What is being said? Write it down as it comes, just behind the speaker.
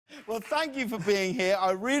Well, thank you for being here.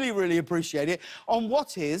 I really, really appreciate it. On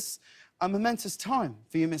what is a momentous time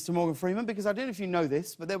for you, Mr. Morgan Freeman, because I don't know if you know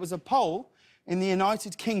this, but there was a poll in the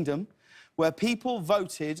United Kingdom where people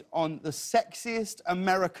voted on the sexiest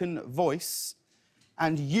American voice,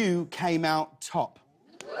 and you came out top.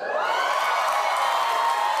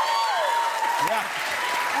 Yeah.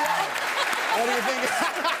 What do you think?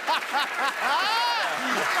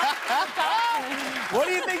 What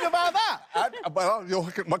do you think about that?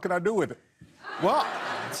 What can I do with it? Well,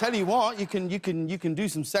 I tell you what, you can do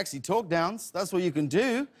some sexy talk downs. That's what you can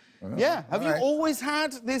do. Yeah. Have you always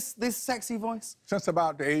had this sexy voice? Since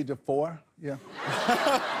about the age of 4, yeah.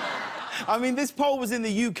 I mean, this poll was in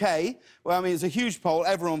the UK. Well, I mean, it's a huge poll.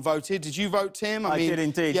 Everyone voted. Did you vote, Tim? I did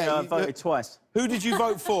indeed. Yeah, I voted twice. Who did you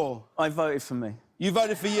vote for? I voted for me. You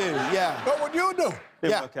voted for you, yeah. What would you do?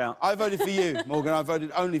 Didn't work out. I voted for you, Morgan. I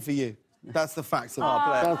voted only for you. That's the facts of it.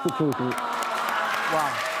 That's the truth.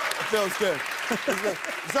 Wow. It feels good.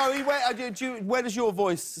 Zoe, where does your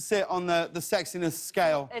voice sit on the sexiness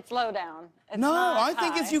scale? It's low down. It's no, I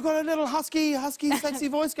think think you've got a little husky, sexy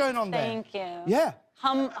voice going on there. Thank you. Yeah.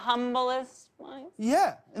 Humblest voice?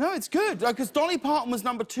 Yeah. No, it's good. Because Dolly Parton was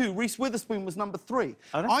 #2, Reese Witherspoon was #3.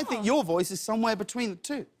 I think your voice is somewhere between the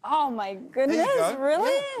two. Oh, my goodness. There you go.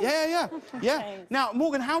 Really? Yeah. Now,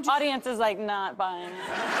 Morgan, how do you... Audience is, like, not buying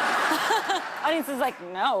it. Audience is like,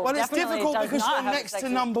 no, well, it's difficult because you're next to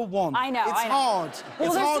 #1. I know, It's hard. Well,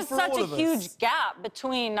 it's there's hard just for such all a of us. huge gap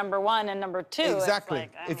between #1 and #2. Exactly.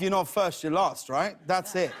 If you're not first, you're last, right?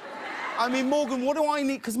 That's it. I mean, Morgan, what do I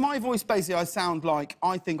need? Because my voice, basically, I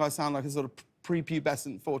think I sound like a sort of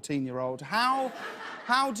prepubescent 14-year-old. How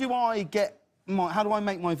do I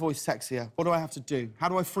make my voice sexier? What do I have to do? How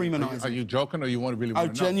do I Freemanize it? Are you joking or you really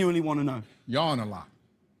want to know? I genuinely want to know. Yawn a lot.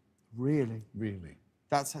 Really? Really.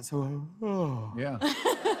 That's so... Oh. Yeah.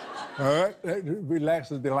 All right, that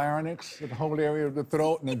relaxes the larynx, the whole area of the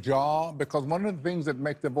throat and the jaw, because one of the things that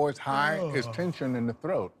makes the voice high is tension in the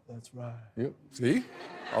throat. That's right. Yep. See?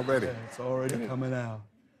 Already. Yeah, it's already coming out.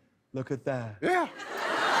 Look at that. Yeah.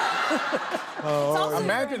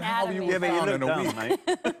 Imagine how you would sound in a week. Mate.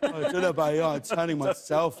 I don't know about you, I'm turning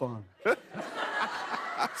myself on.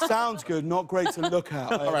 Sounds good, not great to look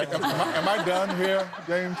at. All right, am I done here,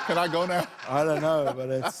 James? Can I go now? I don't know, but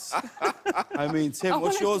it's... I mean, Tim,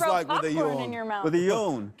 what's yours like with a yawn? In your mouth. With a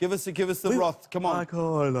yawn? Give us the Roth, come on.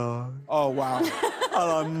 Oh, wow.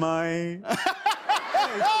 Hello, mate.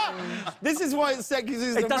 This is why it's sexy,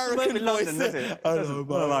 it's an American voice. London, does it?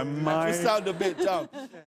 Hello, mate. You sound a bit dumb.